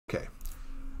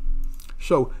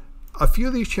So a few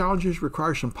of these challenges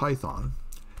require some Python,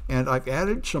 and I've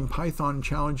added some Python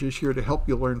challenges here to help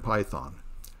you learn Python.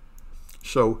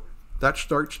 So that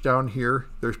starts down here.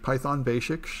 There's Python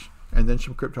basics, and then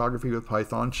some cryptography with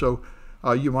Python. So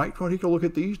you might want to take a look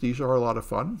at these. These are a lot of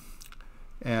fun.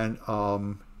 And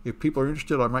if people are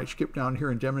interested, I might skip down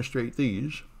here and demonstrate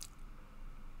these.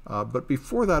 But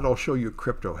before that, I'll show you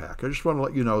Cryptohack. I just want to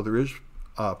let you know there is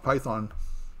Python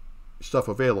stuff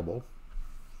available.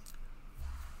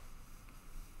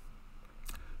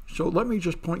 So let me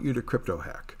just point you to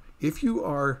Cryptohack. If you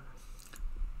are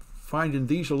finding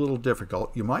these a little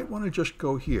difficult, you might want to just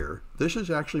go here. This is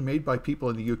actually made by people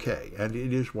in the UK, and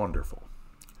it is wonderful.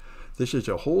 This is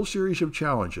a whole series of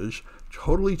challenges,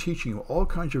 totally teaching you all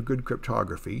kinds of good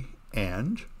cryptography,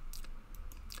 and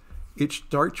it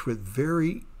starts with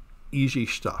very easy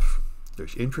stuff.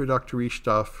 There's introductory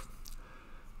stuff,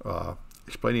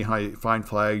 explaining how you find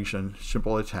flags and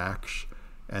simple attacks,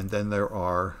 and then there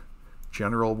are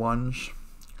general ones,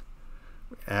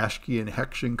 ASCII and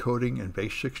hex encoding and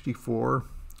base 64,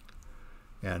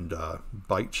 and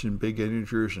bytes and big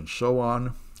integers and so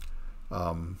on.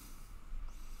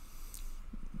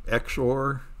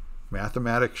 XOR,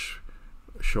 mathematics,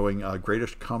 showing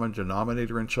greatest common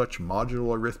denominator and such,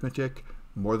 modular arithmetic,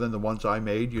 more than the ones I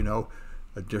made, you know,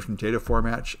 different data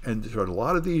formats, and there's a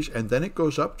lot of these, and then it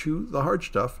goes up to the hard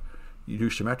stuff. You do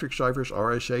symmetric ciphers,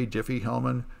 RSA,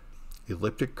 Diffie-Hellman,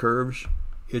 elliptic curves.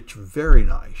 It's very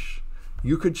nice.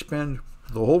 You could spend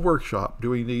the whole workshop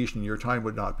doing these and your time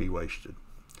would not be wasted.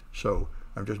 So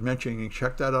I'm just mentioning,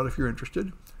 check that out if you're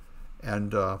interested.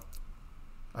 And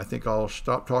I think I'll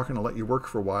stop talking and let you work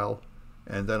for a while,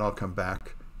 and then I'll come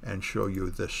back and show you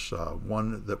this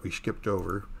one that we skipped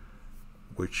over,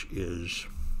 which is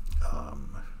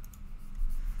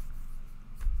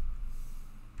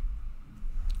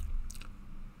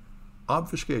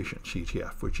Obfuscation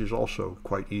Ctf, which is also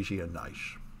quite easy and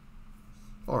nice.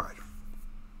 All right.